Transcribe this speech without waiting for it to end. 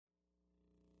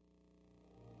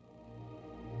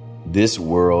This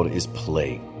world is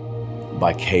plagued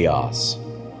by chaos,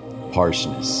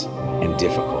 harshness, and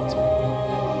difficulty.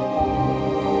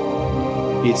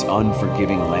 Its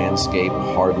unforgiving landscape,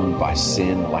 hardened by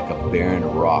sin like a barren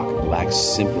rock, lacks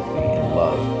sympathy and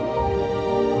love,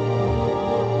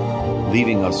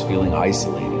 leaving us feeling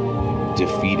isolated,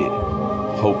 defeated,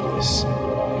 hopeless,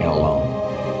 and alone.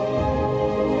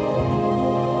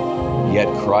 Yet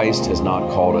Christ has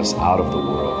not called us out of the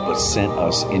world, but sent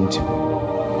us into it.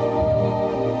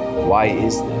 Why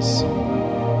is this?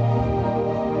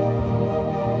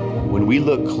 When we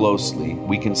look closely,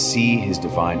 we can see his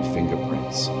divine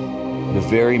fingerprints, the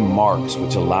very marks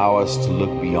which allow us to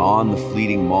look beyond the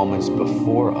fleeting moments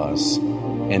before us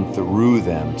and through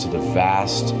them to the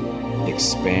vast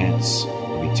expanse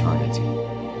of eternity.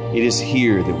 It is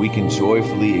here that we can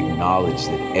joyfully acknowledge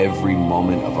that every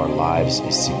moment of our lives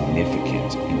is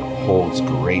significant and holds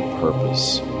great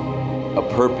purpose. A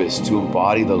purpose to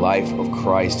embody the life of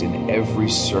Christ in every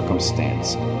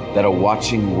circumstance, that a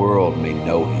watching world may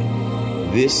know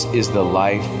him. This is the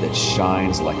life that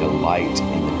shines like a light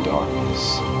in the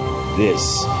darkness.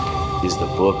 This is the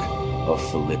book of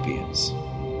Philippians.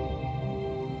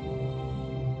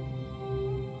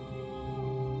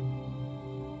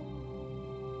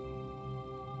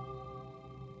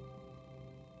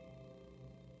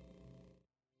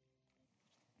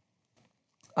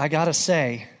 I gotta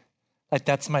say,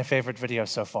 that's my favorite video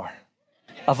so far.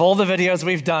 Of all the videos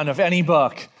we've done of any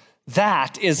book,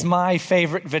 that is my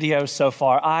favorite video so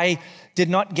far. I did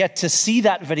not get to see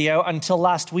that video until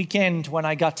last weekend when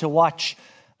I got to watch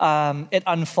it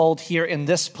unfold here in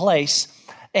this place.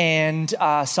 And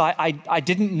so I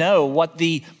didn't know what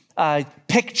the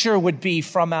picture would be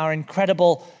from our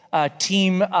incredible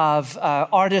team of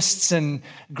artists and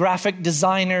graphic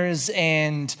designers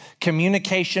and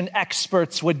communication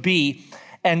experts would be.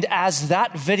 And as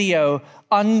that video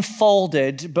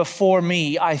unfolded before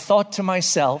me, I thought to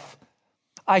myself,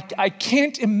 I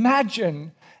can't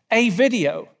imagine a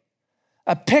video,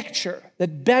 a picture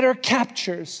that better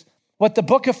captures what the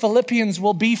book of Philippians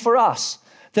will be for us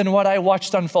than what I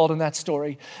watched unfold in that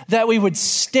story. That we would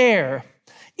stare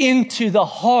into the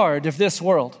heart of this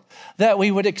world, that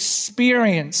we would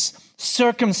experience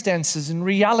circumstances and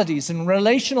realities and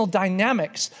relational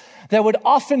dynamics that would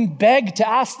often beg to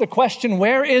ask the question,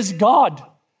 where is God?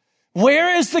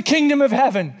 Where is the kingdom of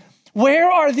heaven?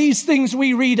 Where are these things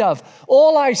we read of?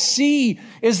 All I see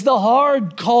is the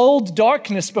hard, cold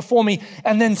darkness before me,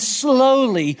 and then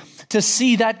slowly to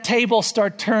see that table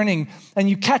start turning, and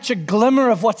you catch a glimmer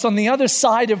of what's on the other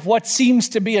side of what seems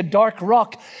to be a dark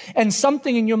rock, and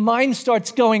something in your mind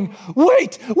starts going,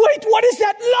 wait, what is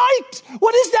that light?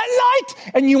 What is that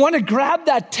light? And you want to grab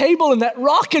that table and that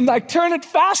rock and turn it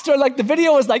faster, like the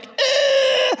video is like,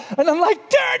 and I'm like,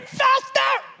 turn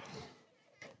faster!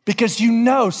 Because you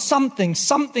know something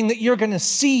that you're going to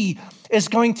see is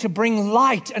going to bring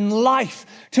light and life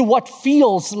to what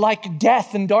feels like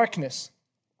death and darkness.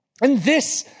 And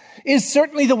this is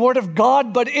certainly the word of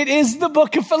God, but it is the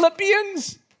book of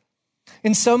Philippians.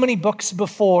 In so many books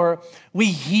before, we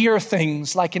hear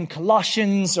things like in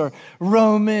Colossians or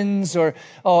Romans or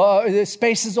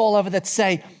spaces all over that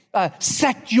say,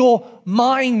 set your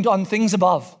mind on things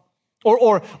above.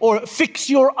 Or fix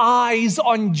your eyes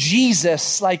on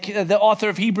Jesus, like the author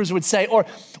of Hebrews would say, or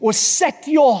set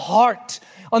your heart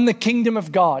on the kingdom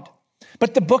of God.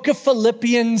 But the book of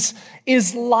Philippians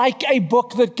is like a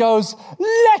book that goes,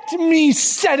 let me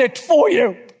set it for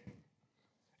you.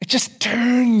 It just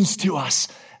turns to us.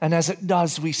 And as it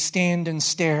does, we stand and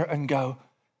stare and go,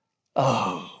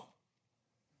 oh,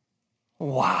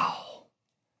 wow.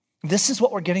 This is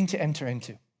what we're getting to enter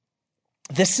into.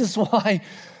 This is why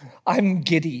I'm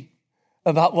giddy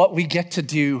about what we get to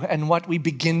do and what we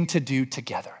begin to do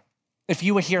together. If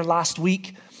you were here last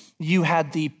week, you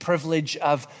had the privilege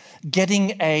of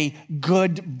getting a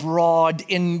good, broad,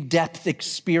 in-depth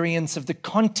experience of the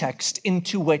context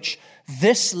into which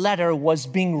this letter was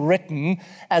being written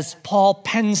as Paul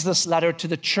pens this letter to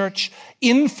the church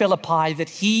in Philippi that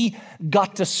he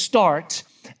got to start,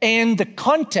 and the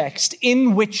context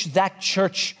in which that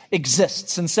church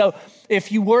exists. And so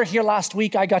if you were here last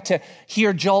week, I got to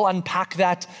hear Joel unpack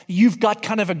that. You've got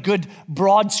kind of a good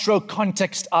broad stroke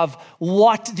context of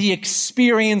what the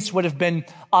experience would have been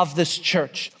of this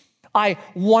church. I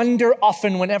wonder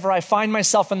often whenever I find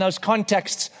myself in those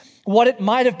contexts, what it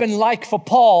might have been like for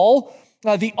Paul,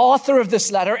 the author of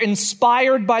this letter,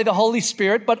 inspired by the Holy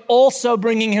Spirit, but also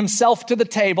bringing himself to the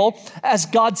table as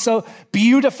God so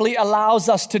beautifully allows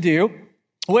us to do.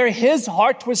 where his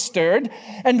heart was stirred,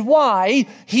 and why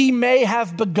he may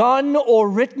have begun or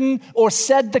written or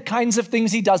said the kinds of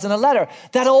things he does in a letter.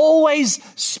 That always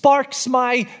sparks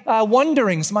my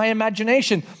wonderings, my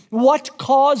imagination. What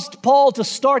caused Paul to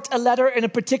start a letter in a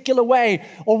particular way?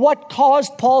 Or what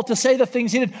caused Paul to say the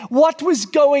things he did? What was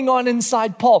going on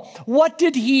inside Paul? What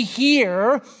did he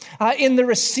hear in the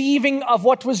receiving of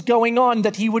what was going on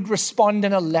that he would respond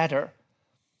in a letter?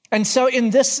 And so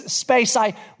in this space,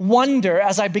 I wonder,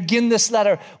 as I begin this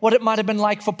letter, what it might have been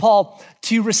like for Paul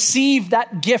to receive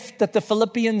that gift that the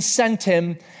Philippians sent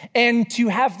him and to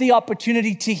have the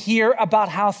opportunity to hear about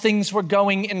how things were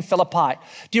going in Philippi.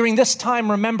 During this time,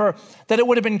 remember that it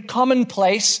would have been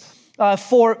commonplace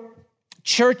for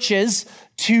churches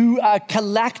to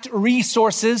collect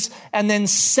resources and then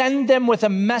send them with a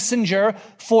messenger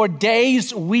for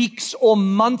days, weeks, or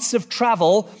months of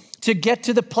travel to get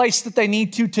to the place that they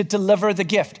need to deliver the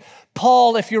gift.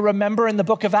 Paul, if you remember in the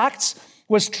book of Acts,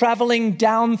 was traveling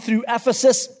down through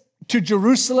Ephesus to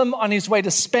Jerusalem on his way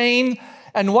to Spain.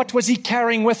 And what was he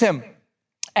carrying with him?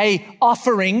 A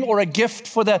offering or a gift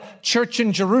for the church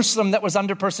in Jerusalem that was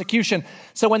under persecution.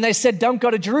 So when they said, don't go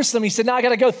to Jerusalem, he said, no, I got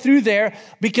to go through there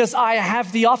because I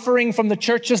have the offering from the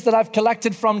churches that I've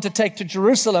collected from to take to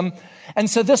Jerusalem. And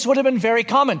so this would have been very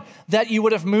common that you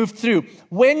would have moved through.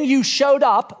 When you showed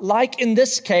up, like in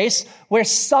this case, where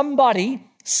somebody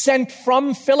sent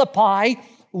from Philippi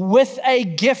with a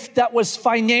gift that was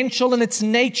financial in its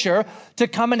nature to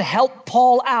come and help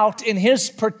Paul out in his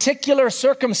particular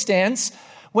circumstance,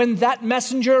 when that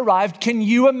messenger arrived, can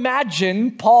you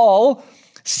imagine Paul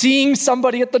seeing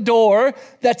somebody at the door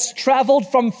that's traveled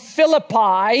from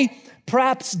Philippi,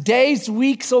 perhaps days,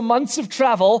 weeks, or months of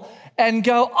travel, and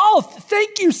go, oh,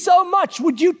 thank you so much.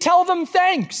 Would you tell them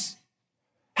thanks?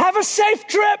 Have a safe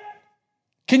trip.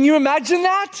 Can you imagine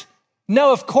that?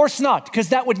 No, of course not, because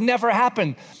that would never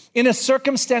happen. In a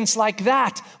circumstance like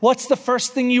that, what's the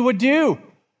first thing you would do?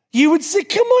 You would say,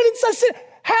 come on, and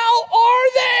how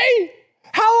are they?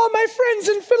 How are my friends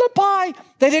in Philippi?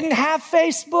 They didn't have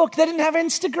Facebook. They didn't have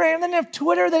Instagram. They didn't have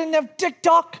Twitter. They didn't have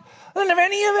TikTok. They didn't have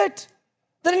any of it.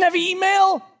 They didn't have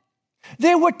email.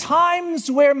 There were times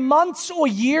where months or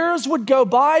years would go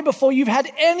by before you've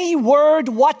had any word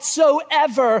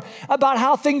whatsoever about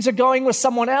how things are going with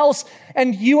someone else.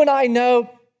 And you and I know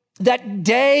that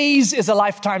days is a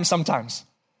lifetime sometimes.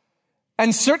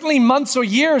 And certainly months or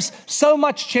years, so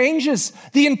much changes.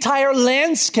 The entire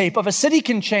landscape of a city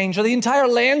can change, or the entire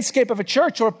landscape of a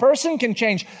church or a person can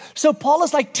change. So Paul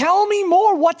is like, tell me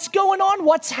more. What's going on?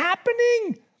 What's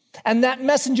happening? And that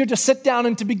messenger to sit down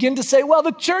and to begin to say, well,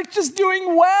 the church is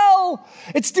doing well.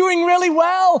 It's doing really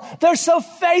well. They're so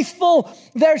faithful.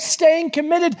 They're staying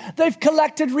committed. They've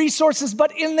collected resources,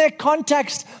 but in their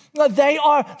context, they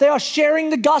are sharing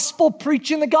the gospel,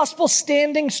 preaching the gospel,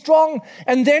 standing strong.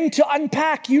 And then to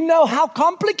unpack, you know how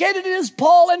complicated it is,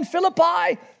 Paul and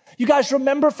Philippi. You guys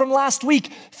remember from last week,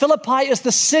 Philippi is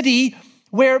the city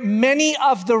where many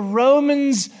of the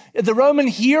Roman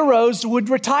heroes would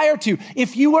retire to.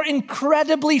 If you were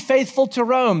incredibly faithful to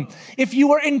Rome, if you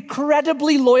were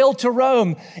incredibly loyal to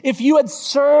Rome, if you had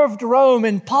served Rome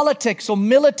in politics or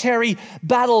military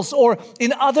battles or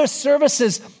in other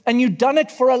services, and you'd done it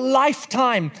for a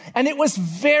lifetime, and it was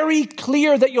very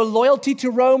clear that your loyalty to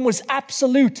Rome was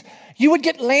absolute, you would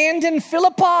get land in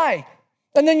Philippi.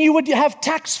 And then you would have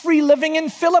tax-free living in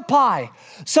Philippi.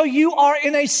 So you are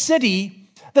in a city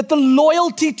that the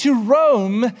loyalty to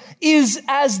Rome is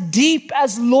as deep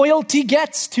as loyalty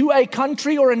gets to a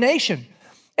country or a nation.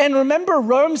 And remember,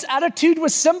 Rome's attitude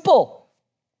was simple.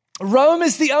 Rome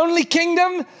is the only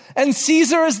kingdom and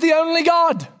Caesar is the only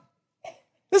God.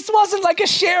 This wasn't like a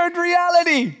shared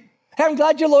reality. Hey, I'm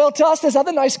glad you're loyal to us. There's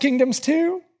other nice kingdoms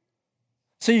too.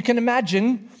 So you can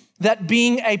imagine that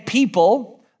being a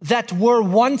people that were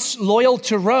once loyal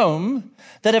to Rome,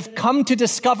 that have come to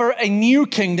discover a new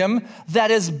kingdom that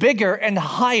is bigger and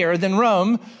higher than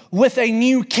Rome, with a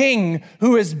new king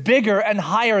who is bigger and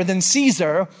higher than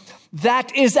Caesar,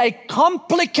 that is a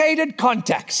complicated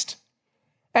context.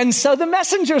 And so the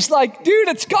messenger's like, dude,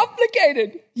 it's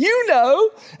complicated, you know.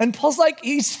 And Paul's like,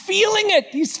 he's feeling it.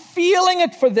 He's feeling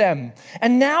it for them.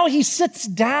 And now he sits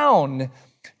down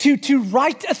to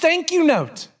write a thank you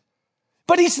note.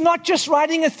 But he's not just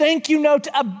writing a thank you note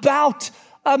about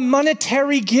a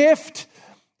monetary gift.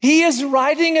 He is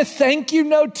writing a thank you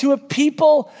note to a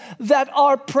people that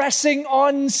are pressing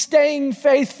on, staying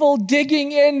faithful,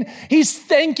 digging in. He's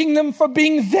thanking them for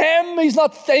being them. He's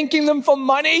not thanking them for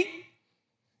money.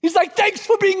 He's like, thanks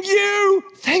for being you.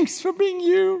 Thanks for being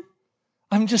you.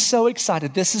 I'm just so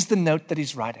excited. This is the note that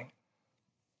he's writing.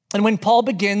 And when Paul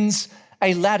begins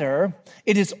a letter,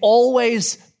 it is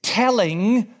always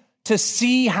telling to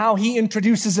see how he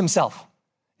introduces himself.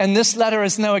 And this letter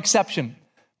is no exception.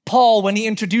 Paul, when he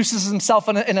introduces himself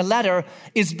in a letter,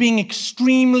 is being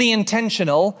extremely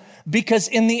intentional because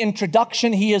in the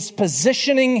introduction, he is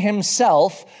positioning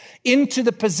himself into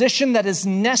the position that is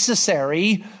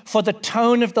necessary for the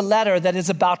tone of the letter that is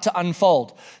about to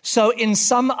unfold. So in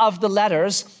some of the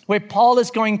letters where Paul is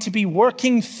going to be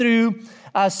working through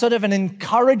sort of an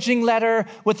encouraging letter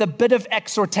with a bit of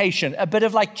exhortation, a bit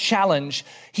of like challenge,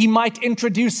 he might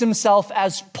introduce himself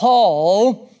as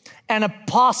Paul, an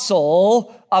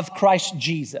apostle of Christ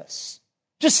Jesus.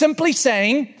 Just simply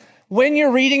saying, when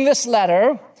you're reading this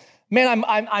letter, man,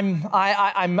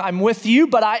 I'm with you,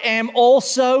 but I am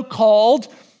also called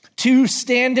to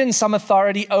stand in some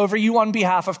authority over you on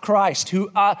behalf of Christ,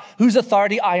 whose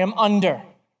authority I am under.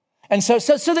 And so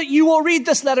that you will read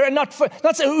this letter and not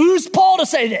say, who's Paul to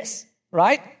say this,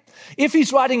 right? If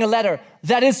he's writing a letter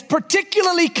that is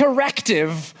particularly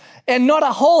corrective and not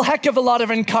a whole heck of a lot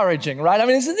of encouraging, right? I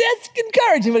mean, it's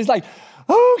encouraging, but it's like,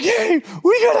 okay,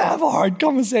 we gotta have a hard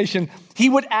conversation. He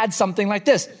would add something like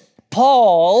this: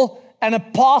 Paul, an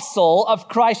apostle of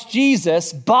Christ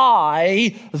Jesus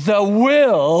by the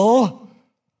will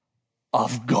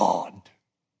of God.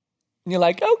 And you're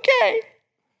like, okay.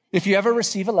 If you ever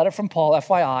receive a letter from Paul,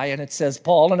 FYI, and it says,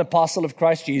 Paul, an apostle of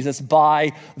Christ Jesus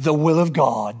by the will of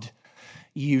God,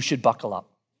 you should buckle up.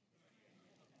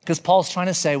 Because Paul's trying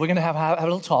to say, we're going to have a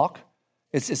little talk.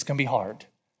 It's going to be hard,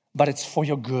 but it's for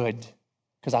your good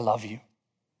because I love you.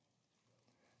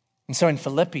 And so in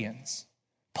Philippians,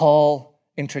 Paul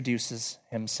introduces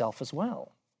himself as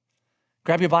well.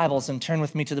 Grab your Bibles and turn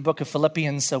with me to the book of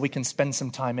Philippians so we can spend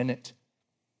some time in it.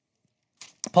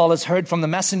 Paul has heard from the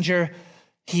messenger.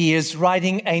 He is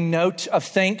writing a note of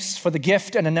thanks for the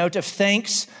gift and a note of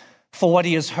thanks for what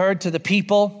he has heard to the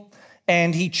people.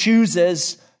 And he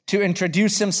chooses to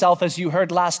introduce himself, as you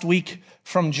heard last week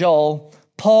from Joel,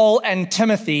 Paul and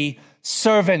Timothy,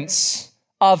 servants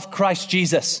of Christ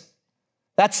Jesus.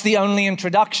 That's the only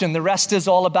introduction. The rest is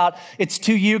all about, it's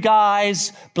to you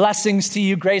guys, blessings to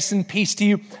you, grace and peace to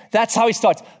you. That's how he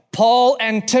starts. Paul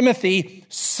and Timothy,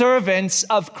 servants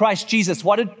of Christ Jesus.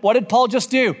 What did Paul just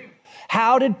do?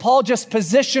 How did Paul just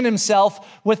position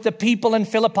himself with the people in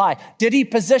Philippi? Did he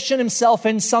position himself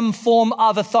in some form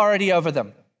of authority over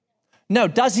them? No.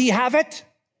 Does he have it?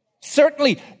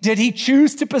 Certainly. Did he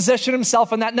choose to position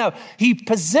himself in that? No. He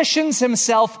positions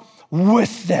himself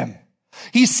with them.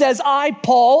 He says, I,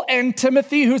 Paul, and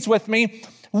Timothy, who's with me,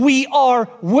 we are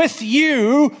with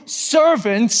you,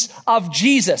 servants of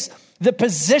Jesus. The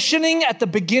positioning at the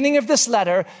beginning of this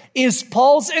letter is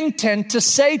Paul's intent to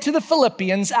say to the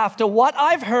Philippians, after what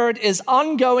I've heard is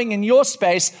ongoing in your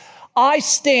space, I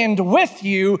stand with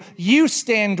you, you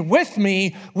stand with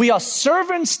me. We are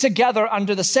servants together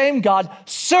under the same God,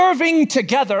 serving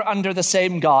together under the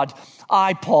same God.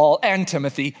 I, Paul, and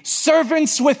Timothy,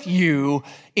 servants with you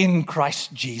in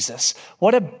Christ Jesus.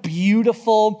 What a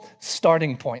beautiful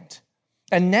starting point.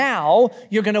 And now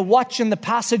you're going to watch in the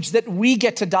passage that we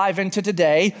get to dive into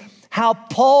today how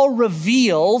Paul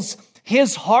reveals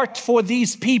his heart for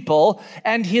these people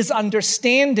and his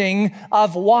understanding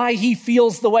of why he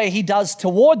feels the way he does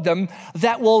toward them,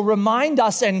 that will remind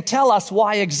us and tell us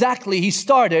why exactly he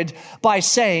started by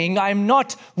saying, I'm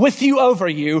not with you over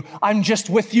you, I'm just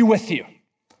with you with you.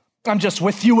 I'm just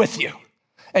with you with you.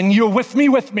 And you're with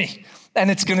me.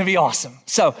 And it's going to be awesome.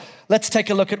 So let's take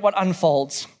a look at what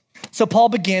unfolds. So Paul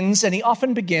begins, and he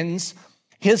often begins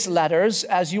his letters,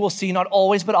 as you will see, not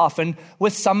always, but often,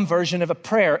 with some version of a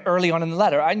prayer early on in the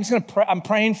letter. I'm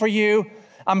praying for you.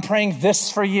 I'm praying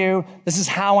this for you. This is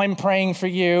how I'm praying for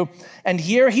you. And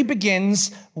here he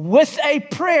begins with a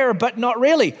prayer, but not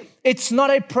really. It's not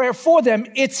a prayer for them.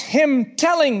 It's him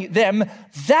telling them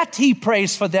that he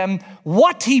prays for them,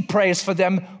 what he prays for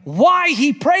them, why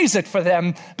he prays it for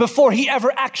them before he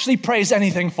ever actually prays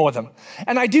anything for them.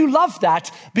 And I do love that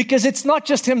because it's not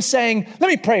just him saying, let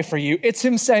me pray for you. It's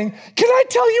him saying, can I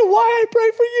tell you why I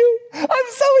pray for you?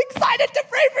 I'm so excited to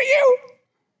pray for you.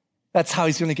 That's how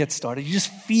he's going to get started. You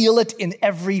just feel it in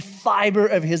every fiber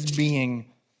of his being.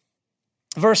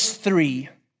 Verse 3.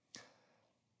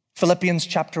 Philippians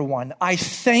chapter 1, I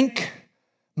thank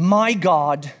my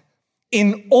God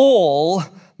in all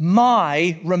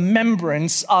my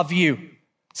remembrance of you.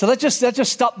 So let's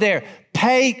just stop there.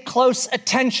 Pay close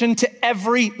attention to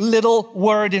every little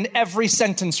word in every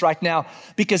sentence right now,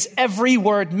 because every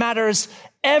word matters.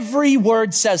 Every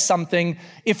word says something.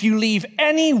 If you leave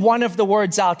any one of the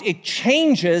words out, it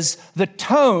changes the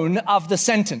tone of the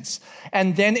sentence,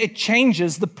 and then it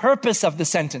changes the purpose of the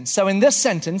sentence. So in this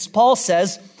sentence, Paul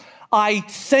says, I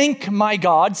thank my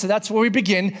God. So that's where we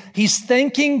begin. He's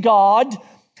thanking God.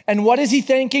 And what is he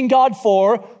thanking God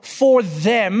for? For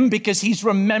them, because he's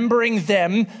remembering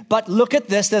them. But look at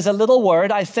this. There's a little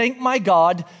word. I thank my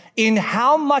God in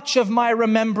how much of my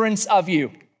remembrance of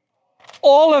you?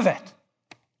 All of it.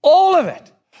 All of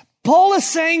it. Paul is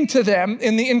saying to them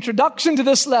in the introduction to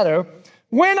this letter,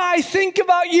 when I think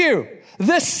about you,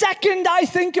 the second I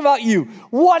think about you,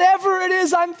 whatever it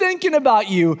is I'm thinking about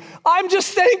you, I'm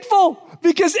just thankful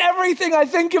because everything I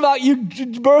think about you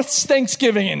births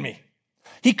thanksgiving in me.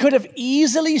 He could have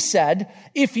easily said,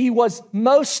 if he was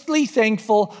mostly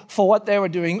thankful for what they were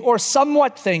doing, or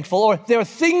somewhat thankful, or there are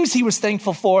things he was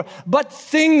thankful for, but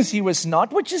things he was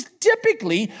not, which is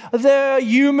typically the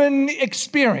human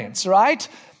experience, right?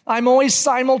 I'm always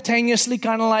simultaneously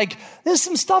kind of like, there's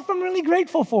some stuff I'm really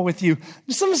grateful for with you.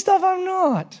 There's some stuff I'm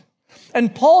not.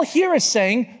 And Paul here is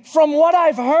saying, from what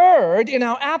I've heard in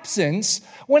our absence,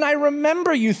 when I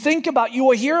remember you, think about you,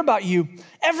 or hear about you,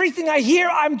 everything I hear,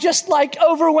 I'm just like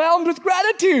overwhelmed with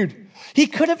gratitude. He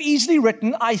could have easily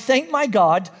written, I thank my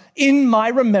God in my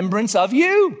remembrance of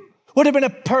you. Would have been a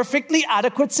perfectly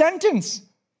adequate sentence.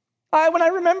 When I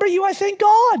remember you, I thank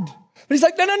God. But he's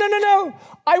like, no.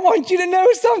 I want you to know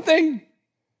something.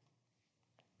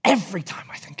 Every time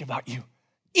I think about you,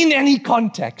 in any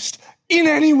context, in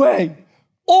any way,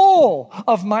 all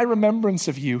of my remembrance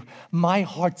of you, my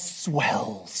heart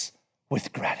swells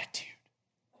with gratitude.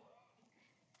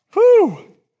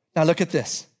 Whew. Now look at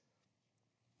this.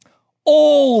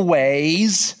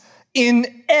 Always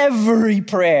in every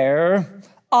prayer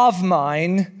of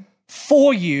mine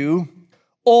for you,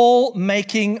 all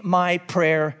making my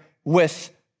prayer with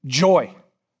joy.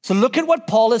 So look at what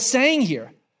Paul is saying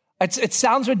here. It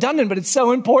sounds redundant, but it's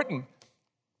so important.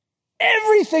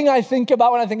 Everything I think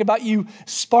about when I think about you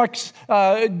sparks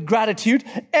gratitude.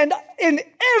 And in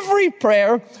every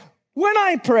prayer, when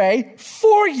I pray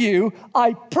for you,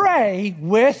 I pray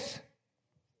with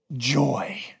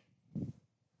joy.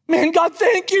 Man, God,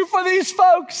 thank you for these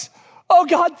folks. Oh,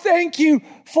 God, thank you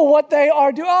for what they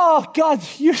are doing. Oh, God,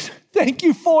 thank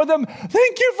you for them.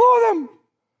 Thank you for them.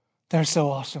 They're so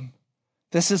awesome.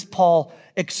 This is Paul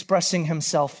expressing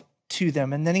himself to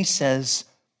them. And then he says,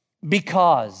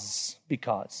 because.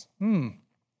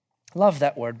 Love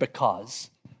that word, because.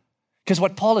 Because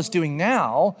what Paul is doing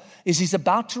now is he's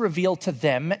about to reveal to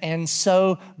them, and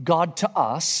so God to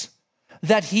us,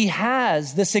 that he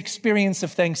has this experience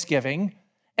of thanksgiving,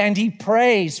 and he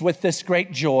prays with this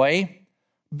great joy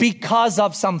because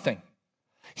of something.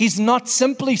 He's not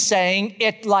simply saying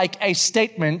it like a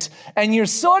statement, and you're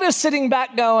sort of sitting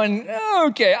back going,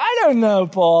 okay, I don't know,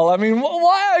 Paul. I mean,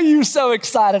 why are you so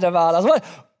excited about us?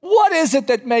 What is it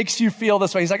that makes you feel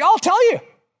this way? He's like, I'll tell you.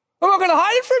 I'm not going to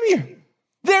hide it from you.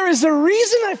 There is a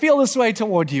reason I feel this way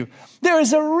toward you. There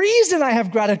is a reason I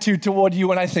have gratitude toward you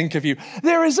when I think of you.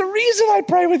 There is a reason I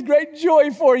pray with great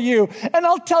joy for you. And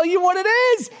I'll tell you what it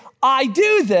is. I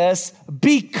do this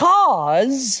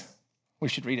because, we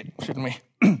should read it, shouldn't we?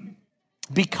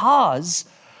 Because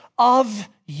of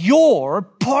your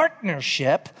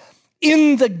partnership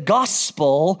in the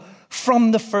gospel from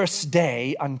the first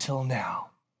day until now.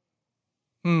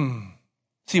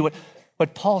 See, what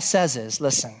Paul says is,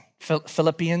 listen,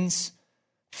 Philippians,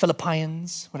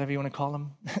 whatever you want to call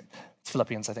them. It's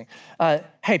Philippians, I think.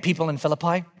 Hey, people in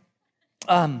Philippi,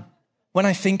 when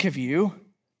I think of you,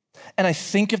 and I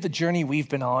think of the journey we've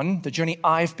been on, the journey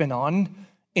I've been on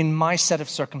in my set of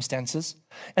circumstances,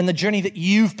 and the journey that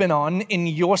you've been on in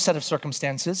your set of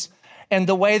circumstances, and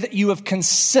the way that you have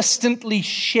consistently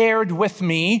shared with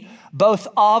me both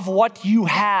of what you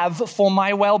have for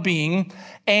my well-being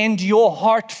and your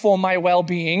heart for my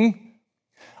well-being,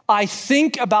 I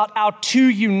think about our two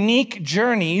unique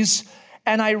journeys,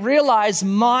 and I realize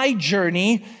my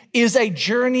journey is a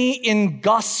journey in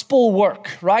gospel work,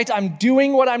 right? I'm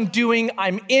doing what I'm doing.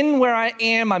 I'm in where I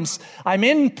am. I'm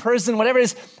in prison, whatever it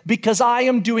is, because I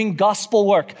am doing gospel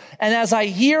work. And as I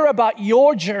hear about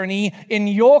your journey in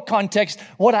your context,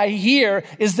 what I hear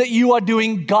is that you are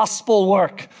doing gospel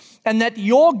work. And that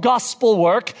your gospel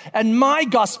work and my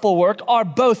gospel work are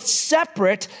both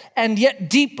separate and yet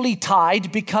deeply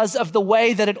tied because of the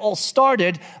way that it all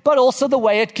started, but also the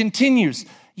way it continues.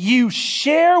 You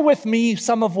share with me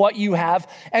some of what you have,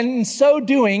 and in so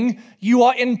doing, you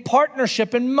are in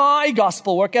partnership in my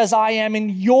gospel work as I am in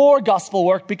your gospel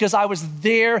work because I was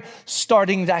there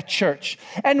starting that church.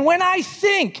 And when I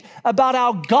think about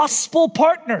our gospel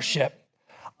partnership,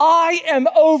 I am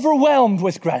overwhelmed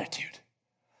with gratitude.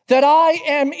 That I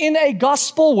am in a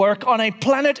gospel work on a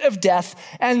planet of death,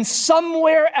 and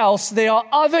somewhere else there are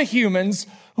other humans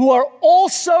who are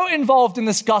also involved in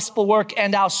this gospel work,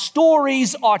 and our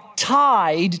stories are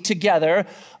tied together,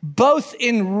 both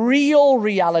in real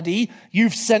reality.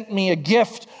 You've sent me a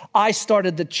gift. I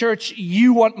started the church.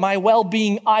 You want my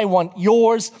well-being. I want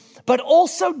yours. But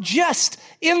also just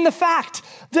in the fact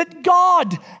that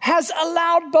God has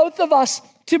allowed both of us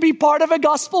to be part of a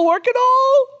gospel work at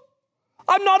all.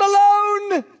 I'm not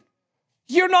alone.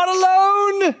 You're not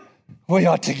alone. We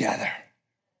are together.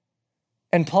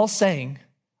 And Paul's saying,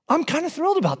 I'm kind of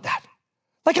thrilled about that.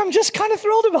 I'm just kind of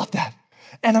thrilled about that.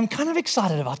 And I'm kind of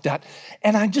excited about that.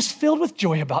 And I'm just filled with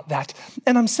joy about that.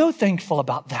 And I'm so thankful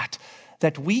about that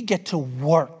we get to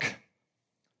work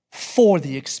for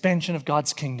the expansion of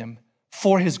God's kingdom,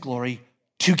 for his glory,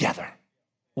 together.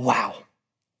 Wow.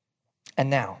 And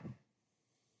now,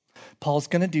 Paul's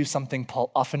going to do something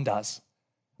Paul often does.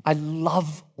 I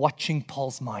love watching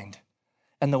Paul's mind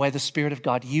and the way the Spirit of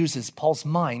God uses Paul's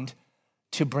mind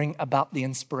to bring about the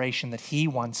inspiration that he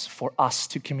wants for us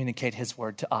to communicate his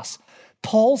word to us.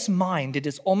 Paul's mind, it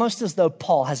is almost as though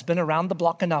Paul has been around the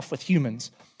block enough with humans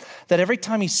that every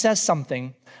time he says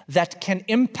something that can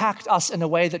impact us in a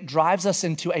way that drives us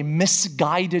into a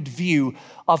misguided view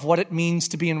of what it means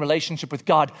to be in relationship with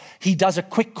God, he does a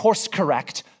quick course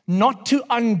correct, not to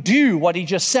undo what he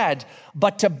just said,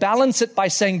 but to balance it by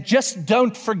saying, just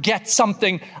don't forget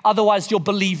something, otherwise you'll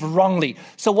believe wrongly.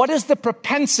 So what is the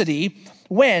propensity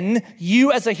when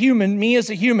you as a human, me as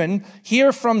a human,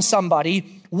 hear from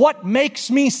somebody, what makes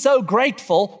me so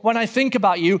grateful when I think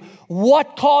about you,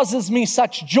 what causes me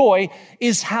such joy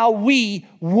is how we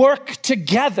work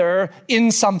together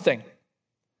in something.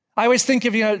 I always think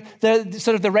of, the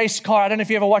sort of the race car. I don't know if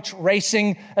you ever watch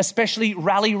racing, especially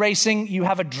rally racing. You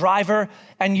have a driver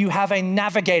and you have a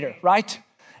navigator, right?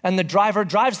 And the driver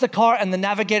drives the car and the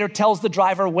navigator tells the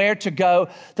driver where to go.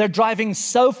 They're driving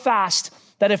so fast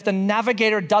that if the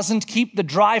navigator doesn't keep the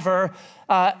driver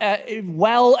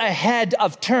well ahead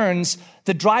of turns,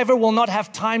 the driver will not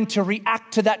have time to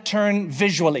react to that turn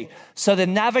visually. So the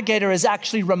navigator is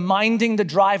actually reminding the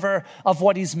driver of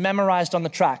what he's memorized on the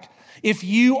track. If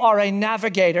you are a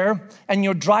navigator and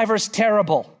your driver's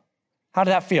terrible, how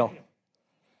did that feel?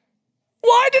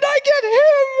 Why did I get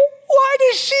him? Why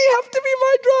does she have to be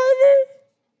my driver?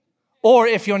 Or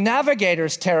if your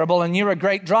navigator's terrible and you're a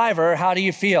great driver, how do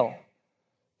you feel?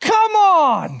 Come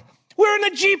on! We're in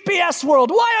a GPS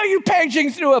world. Why are you paging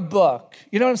through a book?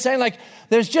 You know what I'm saying?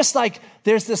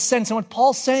 There's this sense. And what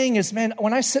Paul's saying is, man,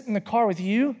 when I sit in the car with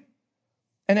you,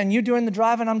 and then you doing the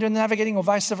driving, I'm doing the navigating, or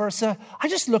vice versa, I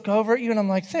just look over at you and I'm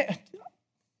like, boom,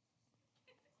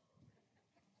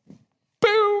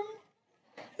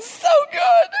 so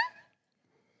good.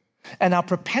 And our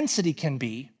propensity can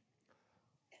be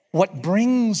what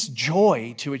brings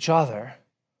joy to each other,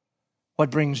 what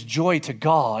brings joy to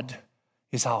God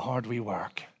is how hard we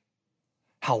work,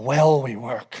 how well we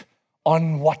work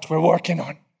on what we're working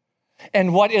on.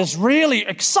 And what is really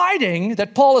exciting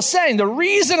that Paul is saying, the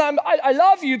reason I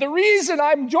love you, the reason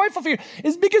I'm joyful for you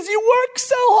is because you work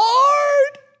so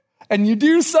hard and you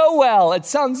do so well. It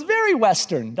sounds very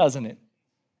Western, doesn't it?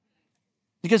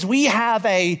 Because we have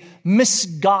a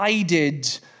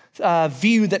misguided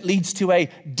view that leads to a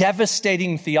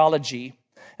devastating theology.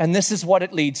 And this is what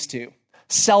it leads to.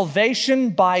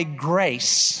 Salvation by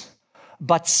grace,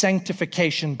 but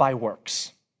sanctification by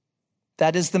works.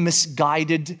 That is the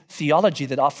misguided theology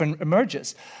that often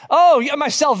emerges. Oh, yeah, my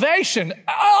salvation.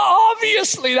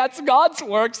 Obviously, that's God's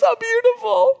work. So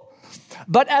beautiful.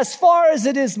 But as far as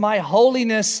it is my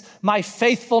holiness, my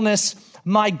faithfulness,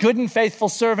 my good and faithful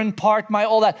servant part, my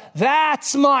all that,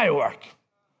 that's my work.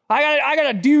 I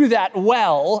gotta do that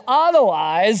well.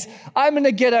 Otherwise, I'm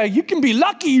gonna get you can be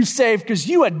lucky you saved because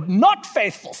you are not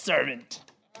faithful servant.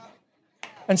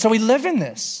 And so we live in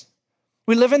this.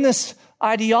 We live in this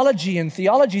ideology and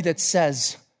theology that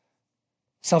says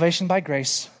salvation by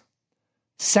grace,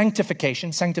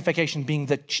 sanctification being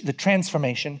the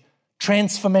transformation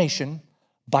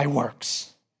by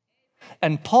works.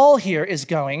 And Paul here is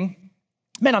going,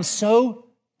 man, I'm so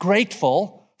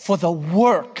grateful for the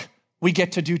work we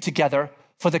get to do together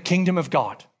for the kingdom of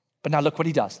God. But now look what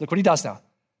he does. Look what he does now.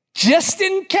 Just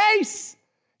in case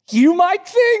you might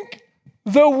think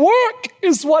the work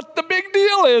is what the big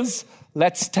deal is,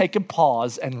 let's take a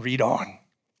pause and read on.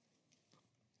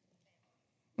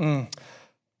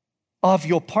 Of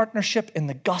your partnership in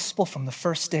the gospel from the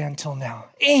first day until now.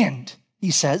 And, he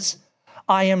says,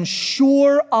 I am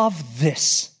sure of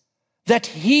this, that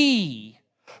he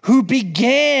who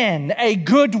began a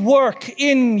good work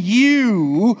in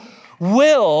you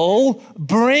will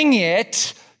bring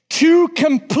it to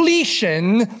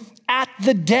completion at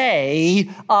the day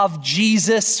of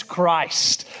Jesus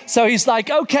Christ. So he's like,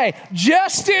 okay,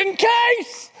 just in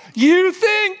case you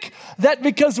think that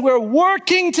because we're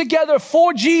working together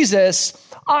for Jesus,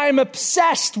 I'm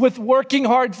obsessed with working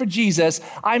hard for Jesus.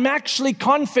 I'm actually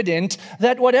confident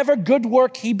that whatever good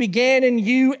work he began in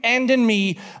you and in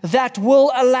me, that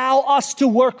will allow us to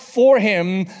work for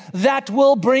him, that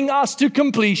will bring us to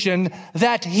completion,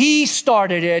 that he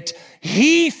started it,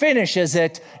 he finishes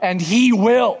it, and he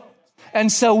will.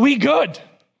 And so we good.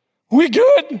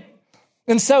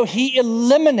 And so he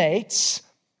eliminates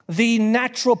the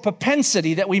natural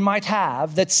propensity that we might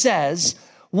have that says,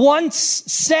 once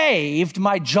saved,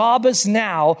 my job is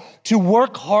now to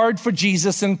work hard for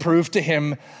Jesus and prove to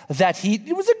him that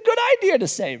it was a good idea to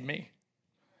save me.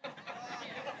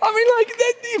 I mean, like,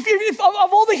 if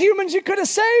of all the humans you could have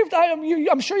saved,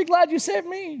 I'm sure you're glad you saved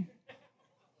me.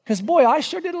 Because, boy, I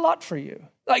sure did a lot for you.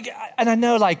 And I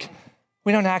know,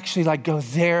 we don't actually, go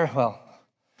there. Well,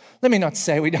 let me not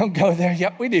say we don't go there.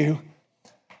 Yep, we do.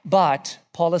 But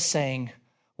Paul is saying,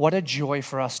 what a joy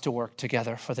for us to work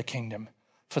together for the kingdom,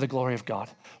 for the glory of God.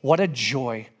 What a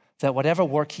joy that whatever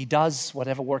work he does,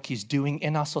 whatever work he's doing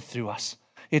in us or through us,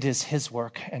 it is his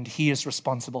work and he is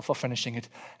responsible for finishing it.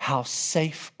 How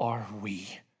safe are we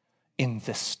in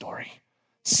this story?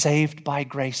 Saved by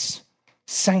grace,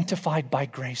 sanctified by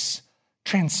grace,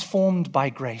 transformed by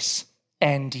grace,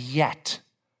 and yet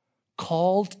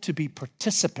called to be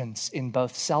participants in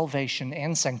both salvation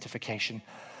and sanctification.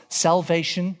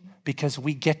 Salvation, because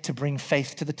we get to bring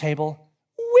faith to the table,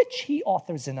 which he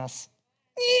authors in us.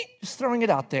 Just throwing it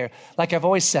out there. Like I've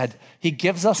always said, he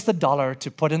gives us the dollar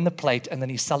to put in the plate, and then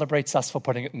he celebrates us for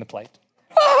putting it in the plate.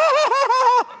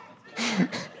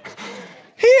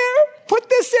 Here, put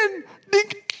this in.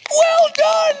 Well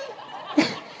done.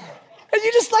 And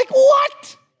you're just like,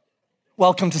 what?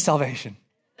 Welcome to salvation.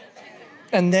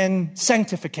 And then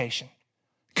sanctification.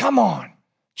 Come on.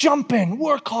 Jump in,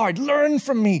 work hard, learn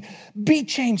from me, be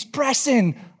changed, press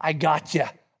in. I got you.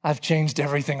 I've changed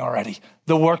everything already.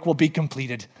 The work will be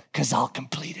completed because I'll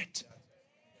complete it.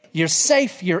 You're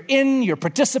safe, you're in, you're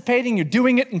participating, you're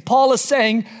doing it. And Paul is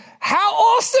saying, how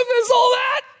awesome is all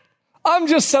that? I'm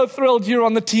just so thrilled you're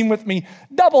on the team with me.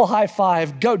 Double high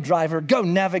five, go driver, go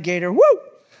navigator, woo!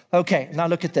 Okay, now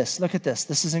look at this.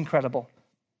 This is incredible.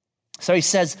 So he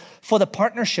says, for the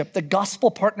partnership, the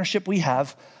gospel partnership we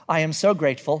have, I am so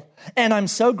grateful. And I'm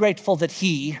so grateful that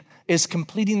he is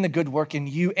completing the good work in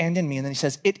you and in me. And then he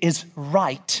says, it is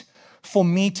right for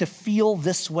me to feel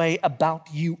this way about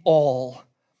you all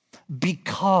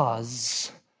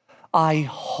because I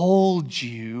hold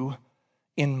you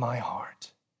in my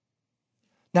heart.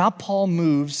 Now Paul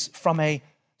moves from a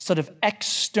sort of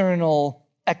external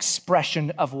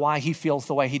expression of why he feels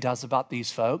the way he does about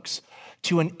these folks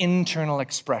to an internal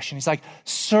expression. He's like,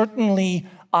 certainly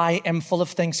I am full of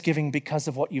thanksgiving because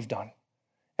of what you've done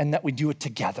and that we do it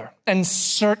together. And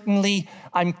certainly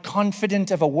I'm confident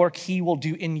of a work he will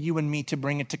do in you and me to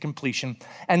bring it to completion.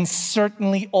 And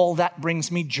certainly all that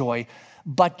brings me joy.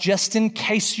 But just in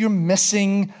case you're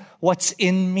missing what's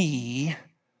in me,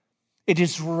 it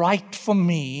is right for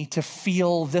me to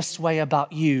feel this way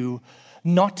about you,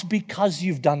 not because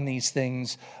you've done these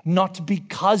things, not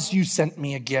because you sent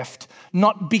me a gift,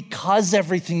 not because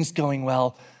everything's going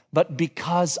well, but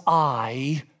because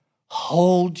I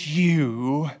hold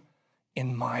you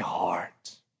in my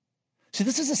heart. See,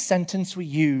 this is a sentence we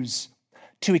use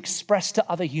to express to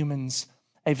other humans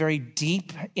a very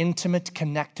deep, intimate,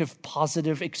 connective,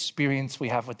 positive experience we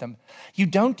have with them. You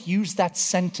don't use that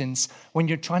sentence when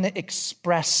you're trying to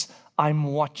express, I'm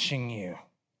watching you.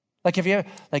 Like, have you ever,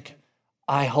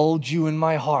 I hold you in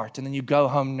my heart, and then you go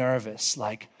home nervous,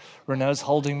 like, Renault's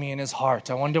holding me in his heart.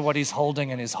 I wonder what he's holding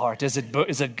in his heart. Is it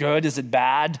good? Is it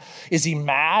bad? Is he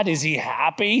mad? Is he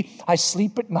happy? I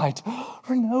sleep at night.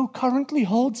 Renault currently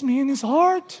holds me in his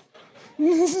heart.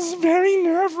 This is very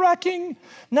nerve-wracking.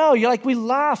 No, we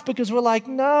laugh because we're like,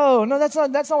 no, that's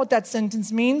not what that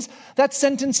sentence means. That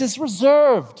sentence is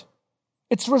reserved.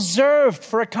 It's reserved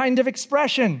for a kind of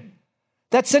expression.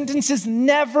 That sentence is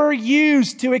never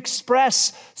used to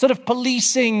express sort of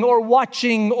policing or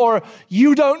watching or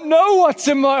you don't know what's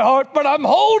in my heart, but I'm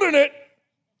holding it.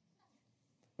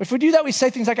 If we do that, we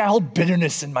say things like, I hold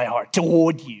bitterness in my heart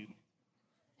toward you.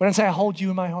 We don't say, I hold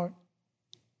you in my heart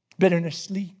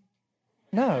bitternously.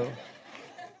 No.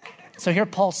 So here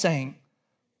Paul's saying,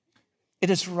 it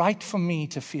is right for me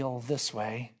to feel this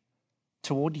way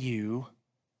toward you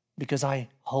because I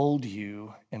hold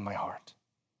you in my heart.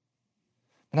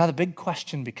 Now the big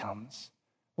question becomes,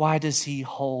 why does he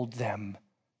hold them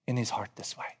in his heart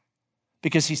this way?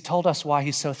 Because he's told us why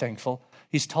he's so thankful.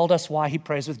 He's told us why he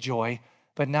prays with joy.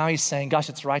 But now he's saying, gosh,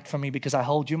 it's right for me because I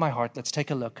hold you in my heart. Let's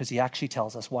take a look, because he actually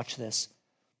tells us, watch this.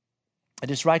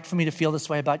 It is right for me to feel this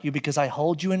way about you because I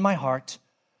hold you in my heart,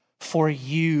 for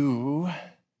you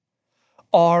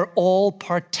are all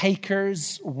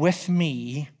partakers with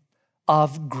me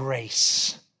of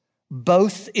grace,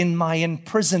 both in my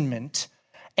imprisonment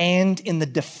and in the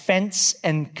defense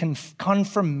and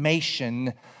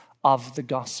confirmation of the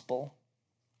gospel.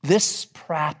 This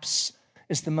perhaps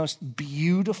is the most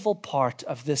beautiful part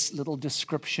of this little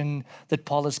description that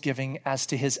Paul is giving as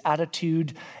to his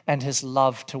attitude and his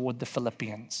love toward the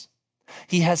Philippians.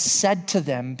 He has said to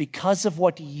them, because of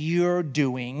what you're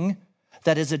doing,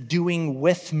 that is a doing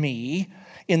with me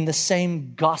in the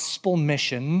same gospel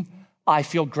mission, I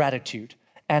feel gratitude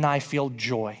and I feel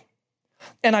joy.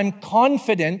 And I'm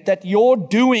confident that your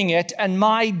doing it and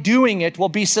my doing it will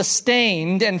be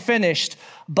sustained and finished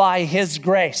by his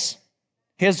grace,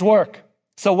 his work.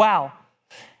 So wow,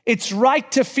 it's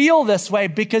right to feel this way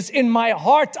because in my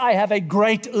heart, I have a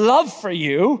great love for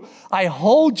you. I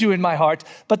hold you in my heart.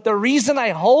 But the reason I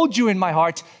hold you in my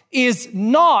heart is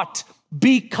not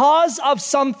because of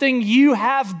something you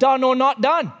have done or not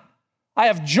done. I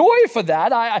have joy for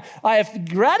that. I have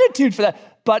gratitude for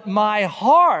that. But my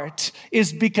heart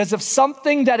is because of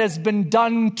something that has been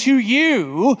done to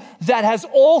you that has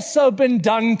also been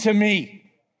done to me.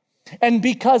 And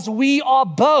because we are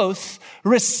both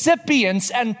recipients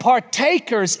and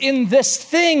partakers in this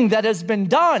thing that has been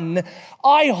done,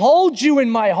 I hold you in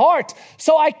my heart.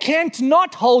 So I can't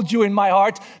not hold you in my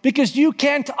heart because you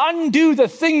can't undo the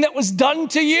thing that was done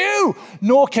to you,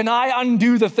 nor can I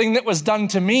undo the thing that was done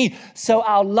to me. So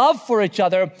our love for each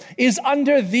other is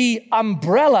under the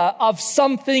umbrella of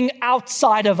something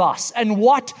outside of us. And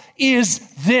what is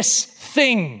this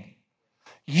thing?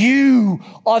 You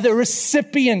are the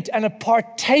recipient and a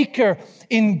partaker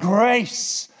in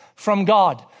grace from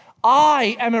God.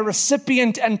 I am a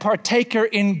recipient and partaker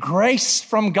in grace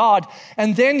from God.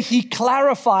 And then he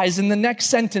clarifies in the next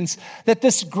sentence that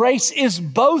this grace is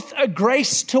both a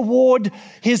grace toward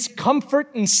his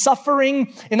comfort and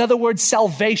suffering, in other words,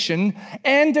 salvation,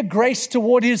 and a grace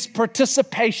toward his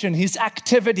participation, his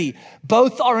activity.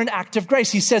 Both are an act of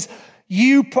grace. He says,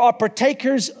 you are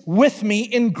partakers with me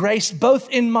in grace, both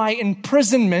in my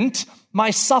imprisonment,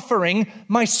 my suffering,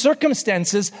 my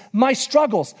circumstances, my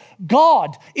struggles.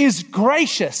 God is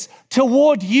gracious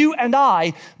toward you and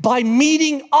I by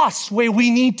meeting us where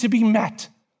we need to be met.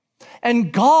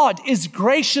 And God is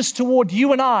gracious toward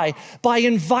you and I by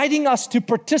inviting us to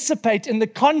participate in the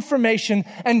confirmation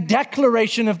and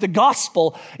declaration of the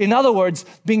gospel. In other words,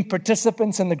 being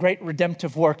participants in the great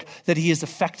redemptive work that he is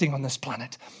effecting on this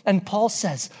planet. And Paul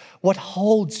says, what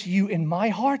holds you in my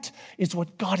heart is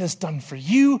what God has done for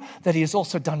you, that he has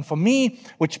also done for me,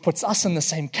 which puts us in the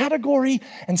same category.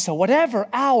 And so whatever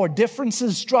our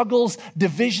differences, struggles,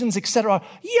 divisions, etc.,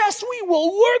 yes, we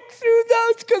will work through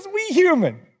those because we're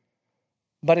human.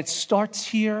 But it starts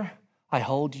here. I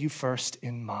hold you first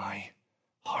in my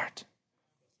heart.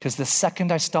 Because the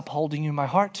second I stop holding you in my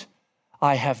heart,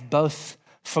 I have both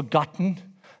forgotten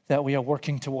that we are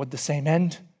working toward the same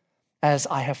end, as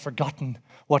I have forgotten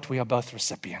what we are both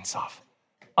recipients of.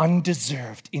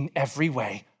 Undeserved in every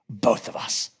way, both of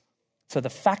us. So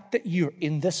the fact that you're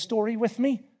in this story with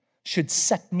me should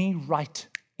set me right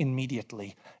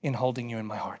immediately in holding you in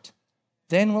my heart.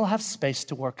 Then we'll have space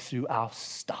to work through our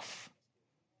stuff.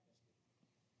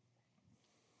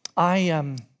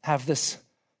 I have this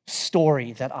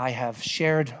story that I have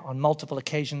shared on multiple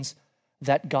occasions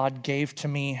that God gave to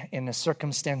me in a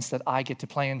circumstance that I get to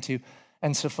play into.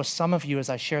 And so for some of you, as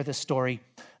I share this story,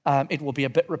 it will be a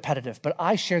bit repetitive. But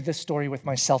I share this story with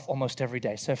myself almost every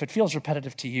day. So if it feels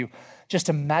repetitive to you, just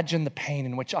imagine the pain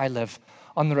in which I live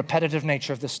on the repetitive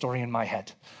nature of this story in my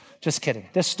head. Just kidding.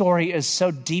 This story is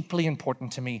so deeply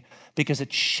important to me because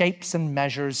it shapes and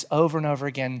measures over and over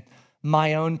again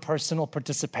my own personal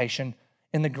participation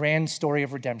in the grand story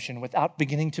of redemption without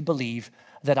beginning to believe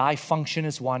that I function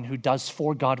as one who does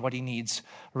for God what he needs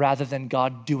rather than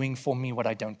God doing for me what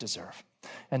I don't deserve.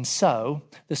 And so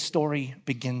the story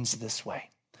begins this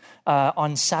way.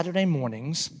 On Saturday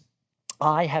mornings,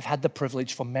 I have had the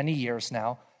privilege for many years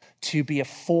now to be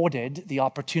afforded the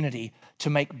opportunity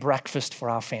to make breakfast for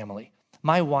our family.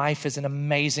 My wife is an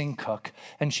amazing cook,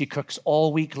 and she cooks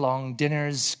all week long,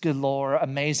 dinners galore,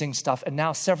 amazing stuff. And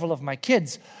now several of my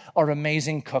kids are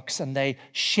amazing cooks, and they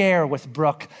share with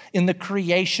Brooke in the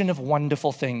creation of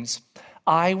wonderful things.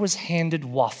 I was handed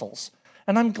waffles,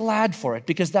 and I'm glad for it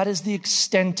because that is the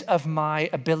extent of my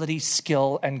ability,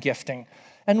 skill, and gifting.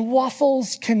 And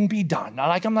waffles can be done.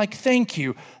 I'm like, thank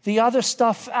you. The other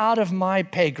stuff out of my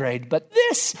pay grade, but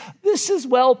this is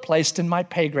well placed in my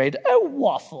pay grade, a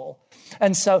waffle.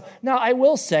 And so now I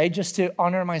will say, just to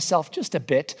honor myself just a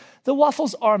bit, the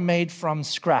waffles are made from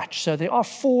scratch. So there are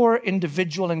 4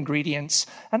 individual ingredients,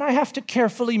 and I have to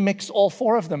carefully mix all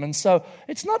 4 of them. And so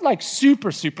it's not like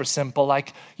super, super simple,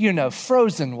 like,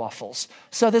 frozen waffles.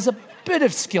 So there's a bit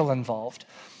of skill involved.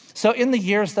 So in the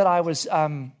years that I was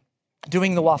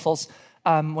doing the waffles,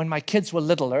 when my kids were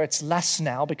littler, it's less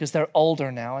now because they're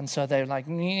older now. And so they're like,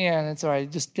 yeah, that's all right.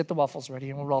 Just get the waffles ready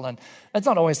and we'll roll in. It's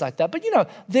not always like that. But,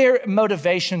 their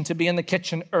motivation to be in the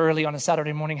kitchen early on a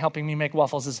Saturday morning helping me make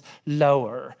waffles is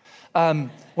lower.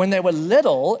 When they were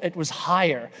little, it was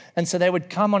higher. And so they would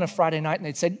come on a Friday night and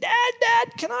they'd say, Dad,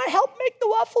 can I help make the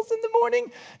waffles in the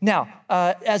morning? Now,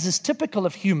 as is typical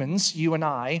of humans, you and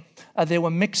I, there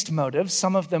were mixed motives.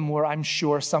 Some of them were, I'm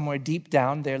sure, somewhere deep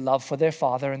down, their love for their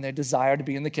father and their desire to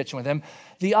be in the kitchen with him.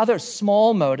 The other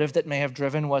small motive that may have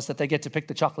driven was that they get to pick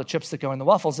the chocolate chips that go in the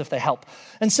waffles if they help.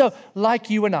 And so, like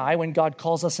you and I, when God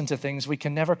calls us into things, we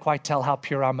can never quite tell how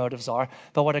pure our motives are,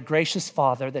 but what a gracious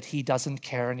Father that he doesn't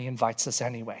care and he invites us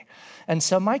anyway. And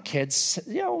so my kids,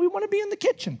 we want to be in the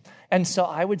kitchen. And so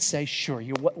I would say, sure,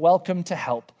 you're welcome to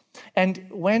help. And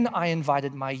when I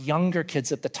invited my younger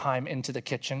kids at the time into the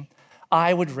kitchen,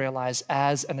 I would realize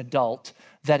as an adult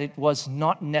that it was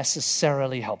not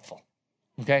necessarily helpful.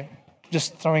 Okay?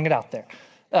 Just throwing it out there.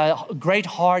 Great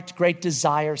heart, great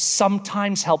desire,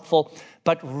 sometimes helpful,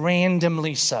 but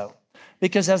randomly so.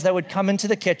 Because as they would come into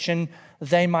the kitchen,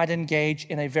 they might engage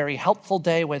in a very helpful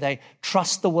day where they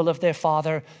trust the will of their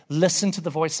father, listen to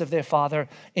the voice of their father,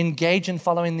 engage in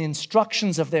following the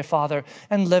instructions of their father,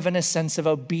 and live in a sense of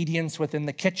obedience within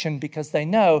the kitchen because they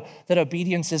know that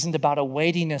obedience isn't about a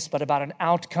weightiness, but about an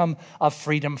outcome of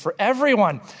freedom for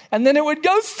everyone. And then it would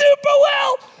go super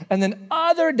well. And then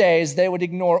other days, they would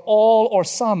ignore all or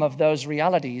some of those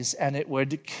realities, and it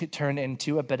would turn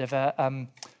into a bit of a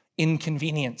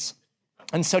inconvenience.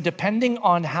 And so depending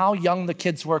on how young the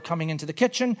kids were coming into the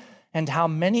kitchen and how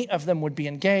many of them would be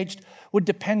engaged would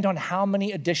depend on how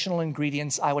many additional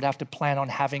ingredients I would have to plan on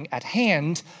having at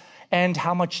hand and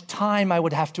how much time I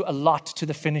would have to allot to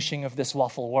the finishing of this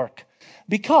waffle work.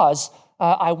 Because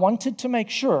I wanted to make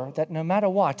sure that no matter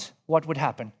what would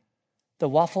happen, the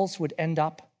waffles would end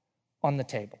up on the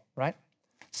table, right?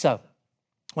 So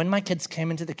when my kids came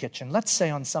into the kitchen, let's say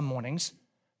on some mornings,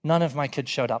 none of my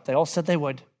kids showed up. They all said they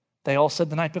would. They all said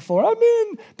the night before, I'm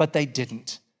in, but they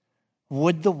didn't.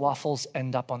 Would the waffles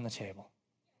end up on the table?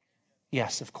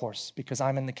 Yes, of course, because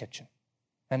I'm in the kitchen.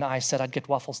 And I said I'd get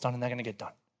waffles done and they're going to get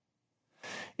done.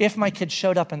 If my kids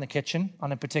showed up in the kitchen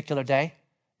on a particular day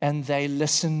and they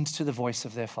listened to the voice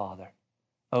of their father,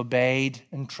 obeyed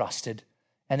and trusted,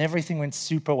 and everything went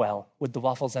super well, would the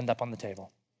waffles end up on the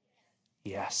table?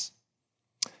 Yes.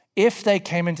 If they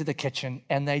came into the kitchen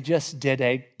and they just did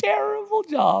a terrible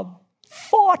job,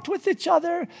 fought with each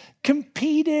other,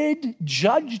 competed,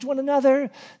 judged one another,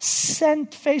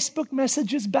 sent Facebook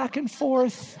messages back and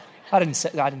forth. I didn't say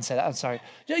that, I'm sorry.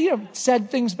 Said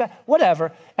things back,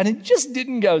 whatever, and it just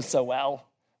didn't go so well.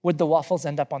 Would the waffles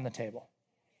end up on the table?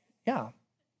 Yeah,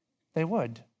 they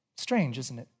would. Strange,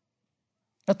 isn't it?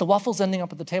 That the waffles ending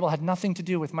up at the table had nothing to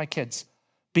do with my kids.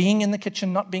 Being in the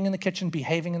kitchen, not being in the kitchen,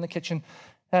 behaving in the kitchen.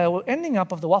 Ending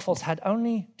up of the waffles had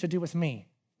only to do with me.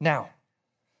 Now,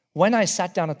 when I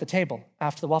sat down at the table,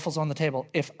 after the waffles on the table,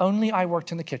 if only I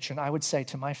worked in the kitchen, I would say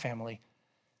to my family,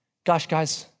 gosh,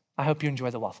 guys, I hope you enjoy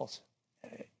the waffles.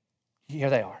 Here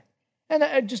they are. And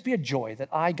it'd just be a joy that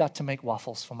I got to make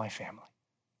waffles for my family.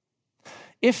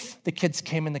 If the kids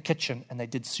came in the kitchen and they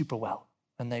did super well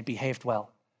and they behaved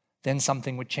well, then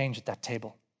something would change at that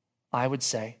table. I would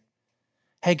say,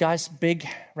 hey guys, big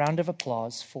round of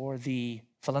applause for the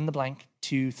fill in the blank,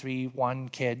 2, 3, 1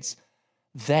 kids.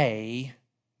 They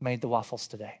made the waffles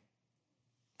today.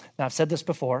 Now, I've said this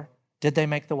before. Did they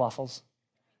make the waffles?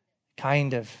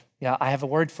 Kind of. Yeah, I have a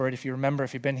word for it if you remember,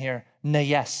 if you've been here.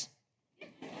 Yes.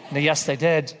 Yes, they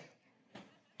did.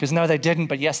 Because no, they didn't,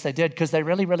 but yes, they did. Because they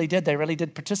really, really did. They really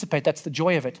did participate. That's the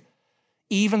joy of it.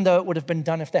 Even though it would have been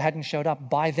done if they hadn't showed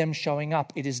up, by them showing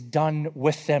up, it is done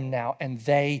with them now. And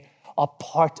they are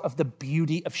part of the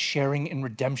beauty of sharing in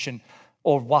redemption,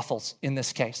 or waffles in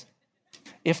this case.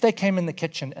 If they came in the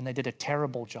kitchen and they did a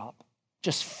terrible job,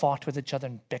 just fought with each other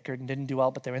and bickered and didn't do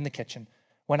well, but they're in the kitchen,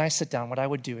 when I sit down, what I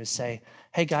would do is say,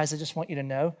 hey guys, I just want you to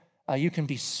know, you can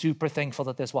be super thankful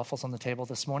that there's waffles on the table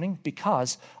this morning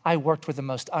because I worked with the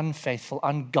most unfaithful,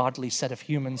 ungodly set of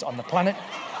humans on the planet.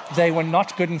 They were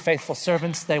not good and faithful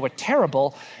servants. They were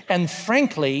terrible. And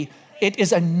frankly, It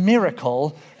is a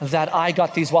miracle that I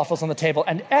got these waffles on the table.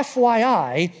 And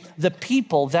FYI, the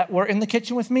people that were in the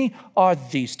kitchen with me are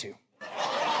these two.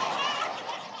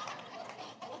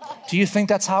 Do you think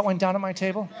that's how it went down at my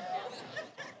table?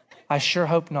 I sure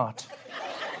hope not.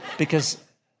 Because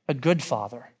a good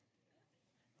father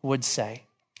would say,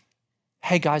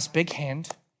 hey guys, big hand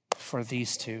for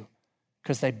these two,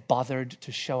 because they bothered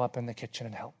to show up in the kitchen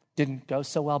and help. Didn't go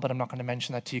so well, but I'm not going to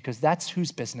mention that to you because that's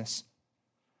whose business.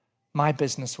 My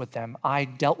business with them. I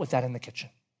dealt with that in the kitchen.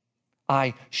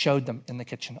 I showed them in the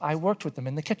kitchen. I worked with them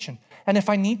in the kitchen. And if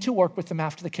I need to work with them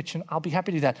after the kitchen, I'll be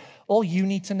happy to do that. All you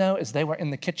need to know is they were in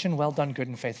the kitchen. Well done, good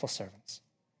and faithful servants.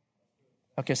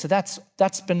 Okay, so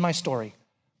that's been my story.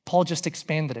 Paul just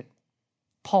expanded it.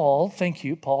 Paul, thank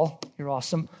you, Paul, you're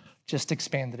awesome, just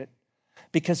expanded it.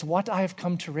 Because what I have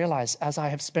come to realize as I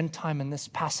have spent time in this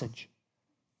passage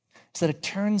is that it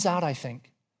turns out, I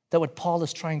think, that what Paul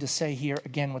is trying to say here,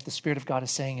 again, what the Spirit of God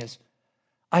is saying is,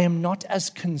 I am not as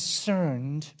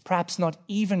concerned, perhaps not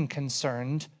even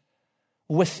concerned,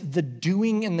 with the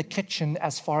doing in the kitchen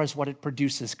as far as what it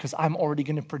produces, because I'm already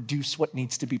going to produce what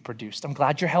needs to be produced. I'm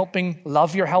glad you're helping,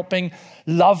 love your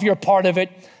part of it.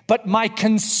 But my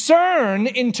concern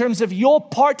in terms of your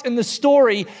part in the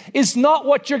story is not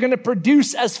what you're going to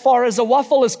produce as far as a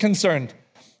waffle is concerned.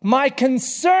 My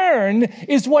concern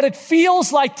is what it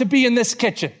feels like to be in this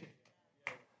kitchen.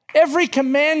 Every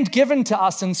command given to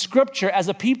us in Scripture as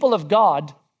a people of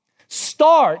God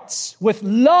starts with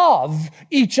love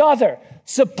each other,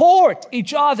 support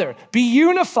each other, be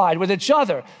unified with each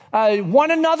other,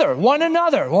 one another.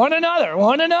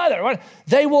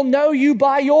 They will know you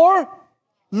by your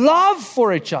love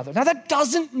for each other. Now, that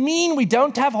doesn't mean we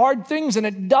don't have hard things, and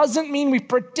it doesn't mean we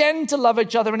pretend to love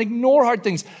each other and ignore hard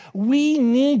things. We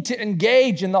need to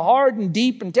engage in the hard and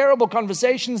deep and terrible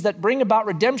conversations that bring about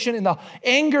redemption in the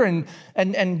anger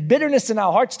and bitterness in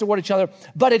our hearts toward each other.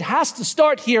 But it has to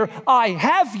start here. I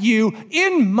have you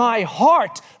in my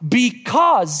heart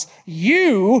because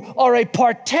you are a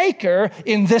partaker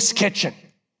in this kitchen.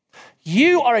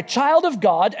 You are a child of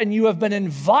God and you have been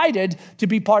invited to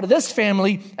be part of this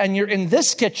family and you're in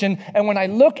this kitchen. And when I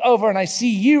look over and I see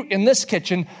you in this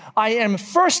kitchen, I am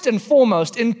first and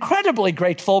foremost incredibly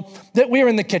grateful that we're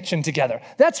in the kitchen together.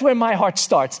 That's where my heart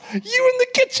starts. You in the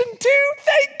kitchen too?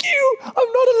 Thank you. I'm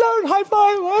not alone. High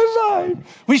five, high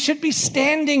five. We should be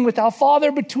standing with our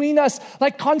Father between us,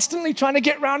 like constantly trying to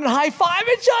get around and high five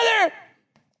each other.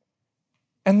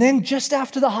 And then just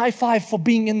after the high five for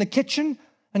being in the kitchen,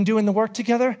 and doing the work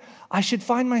together, I should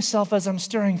find myself as I'm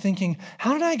stirring thinking,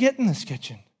 how did I get in this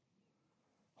kitchen?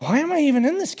 Why am I even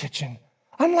in this kitchen?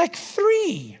 I'm like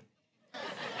 3.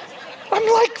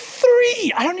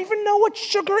 I don't even know what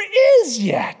sugar is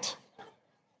yet.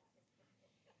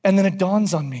 And then it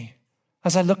dawns on me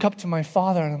as I look up to my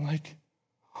Father and I'm like,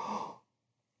 oh,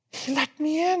 He let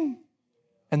me in.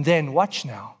 And then watch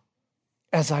now,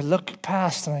 as I look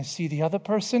past and I see the other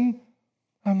person,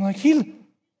 I'm like, He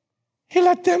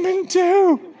let them in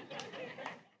too.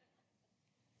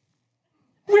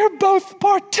 We're both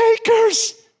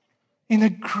partakers in a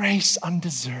grace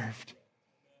undeserved.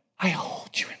 I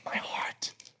hold you in my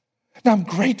heart. Now I'm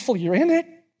grateful you're in it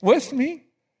with me.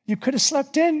 You could have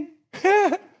slept in.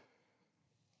 But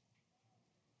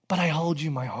I hold you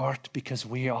in my heart because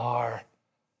we are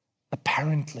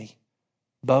apparently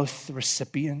both the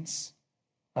recipients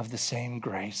of the same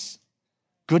grace.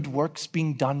 Good works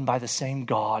being done by the same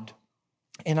God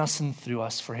in us and through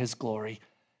us for His glory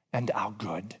and our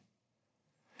good.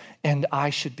 And I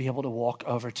should be able to walk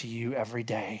over to you every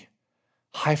day,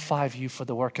 high five you for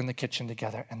the work in the kitchen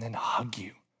together, and then hug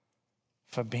you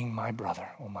for being my brother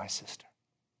or my sister.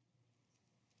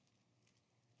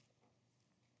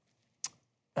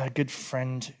 A good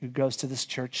friend who goes to this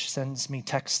church sends me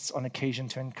texts on occasion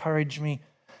to encourage me.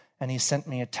 And he sent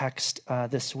me a text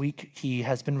this week. He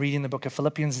has been reading the book of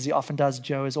Philippians, as he often does.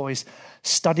 Joe is always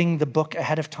studying the book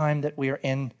ahead of time that we are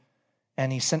in.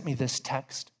 And he sent me this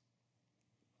text.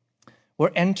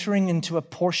 We're entering into a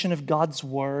portion of God's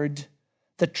word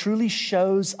that truly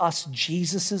shows us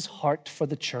Jesus' heart for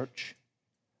the church.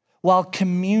 While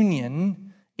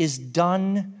communion is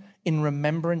done in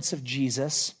remembrance of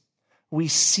Jesus, we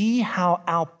see how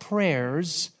our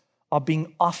prayers are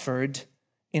being offered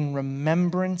in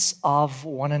remembrance of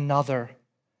one another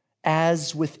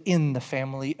as within the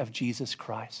family of Jesus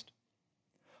Christ.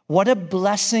 What a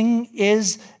blessing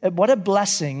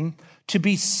to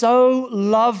be so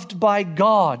loved by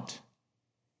God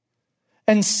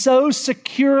and so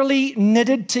securely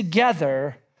knitted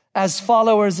together as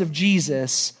followers of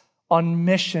Jesus on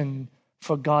mission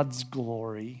for God's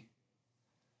glory.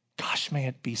 Gosh, may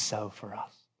it be so for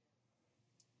us.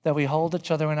 that we hold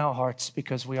each other in our hearts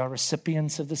because we are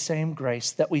recipients of the same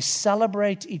grace, that we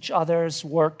celebrate each other's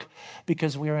work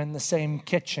because we are in the same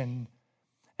kitchen,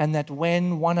 and that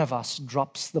when one of us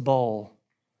drops the bowl,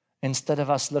 instead of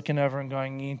us looking over and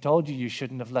going, "He told you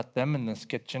shouldn't have let them in this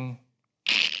kitchen,"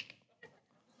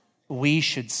 we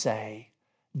should say,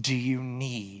 "Do you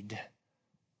need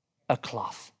a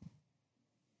cloth?"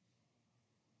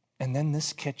 And then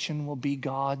this kitchen will be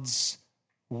God's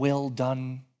will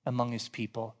done among his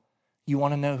people. You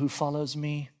want to know who follows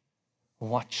me?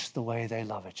 Watch the way they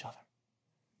love each other.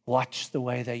 Watch the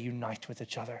way they unite with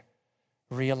each other,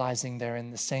 realizing they're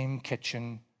in the same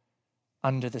kitchen,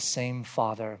 under the same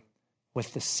Father,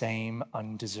 with the same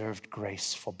undeserved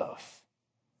grace for both.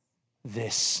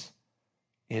 This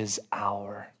is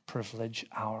our privilege,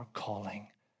 our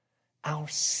calling, our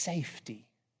safety,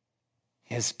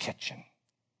 his kitchen,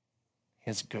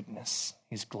 his goodness,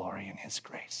 his glory, and his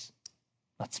grace.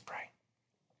 Let's pray.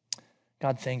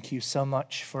 God, thank you so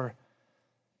much for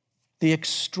the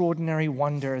extraordinary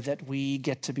wonder that we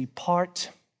get to be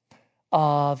part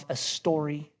of a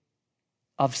story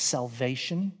of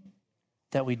salvation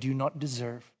that we do not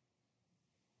deserve.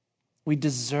 We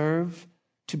deserve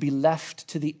to be left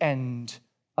to the end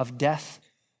of death,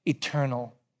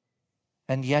 eternal.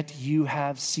 And yet you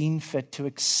have seen fit to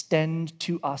extend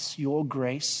to us your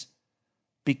grace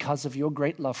because of your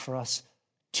great love for us,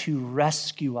 to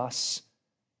rescue us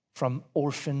from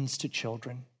orphans to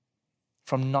children,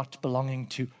 from not belonging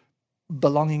to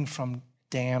belonging from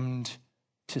damned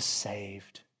to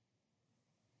saved.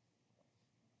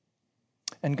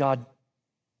 And God,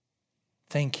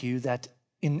 thank you that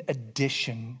in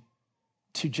addition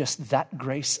to just that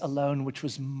grace alone, which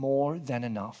was more than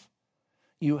enough,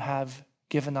 you have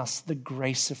given us the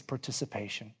grace of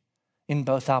participation in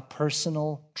both our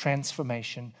personal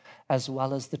transformation as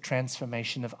well as the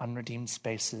transformation of unredeemed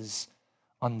spaces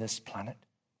on this planet.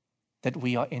 That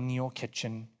we are in your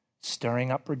kitchen,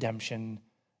 stirring up redemption,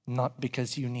 not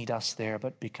because you need us there,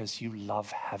 but because you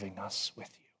love having us with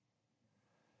you.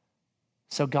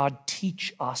 So God,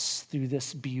 teach us through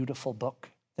this beautiful book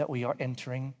that we are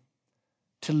entering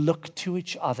to look to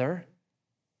each other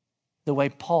the way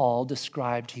Paul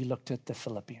described he looked at the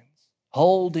Philippians,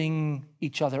 holding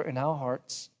each other in our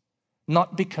hearts,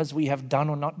 not because we have done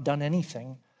or not done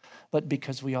anything, but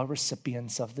because we are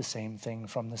recipients of the same thing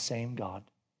from the same God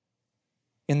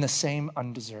in the same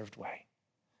undeserved way.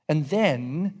 And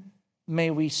then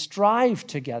may we strive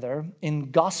together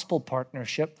in gospel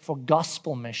partnership for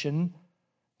gospel mission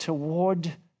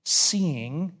toward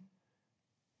seeing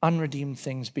unredeemed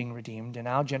things being redeemed in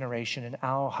our generation, in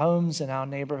our homes, in our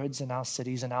neighborhoods, in our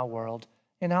cities, in our world,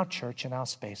 in our church, in our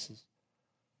spaces.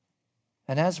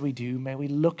 And as we do, may we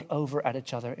look over at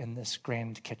each other in this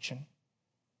grand kitchen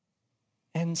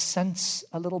and sense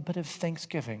a little bit of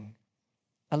thanksgiving,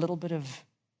 a little bit of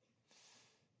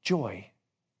joy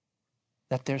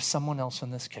that there's someone else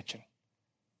in this kitchen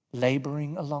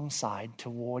laboring alongside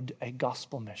toward a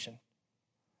gospel mission,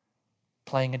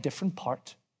 playing a different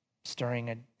part, stirring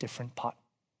a different pot,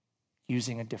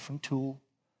 using a different tool,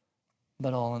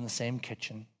 but all in the same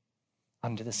kitchen,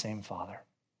 under the same Father.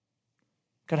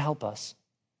 God, help us.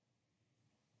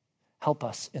 Help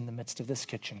us in the midst of this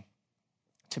kitchen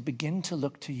to begin to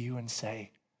look to you and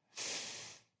say,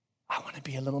 I want to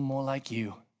be a little more like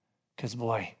you, because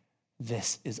boy,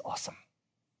 this is awesome.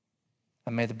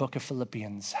 And may the book of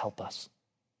Philippians help us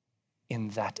in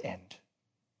that end.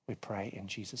 We pray in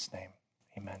Jesus' name.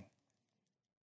 Amen.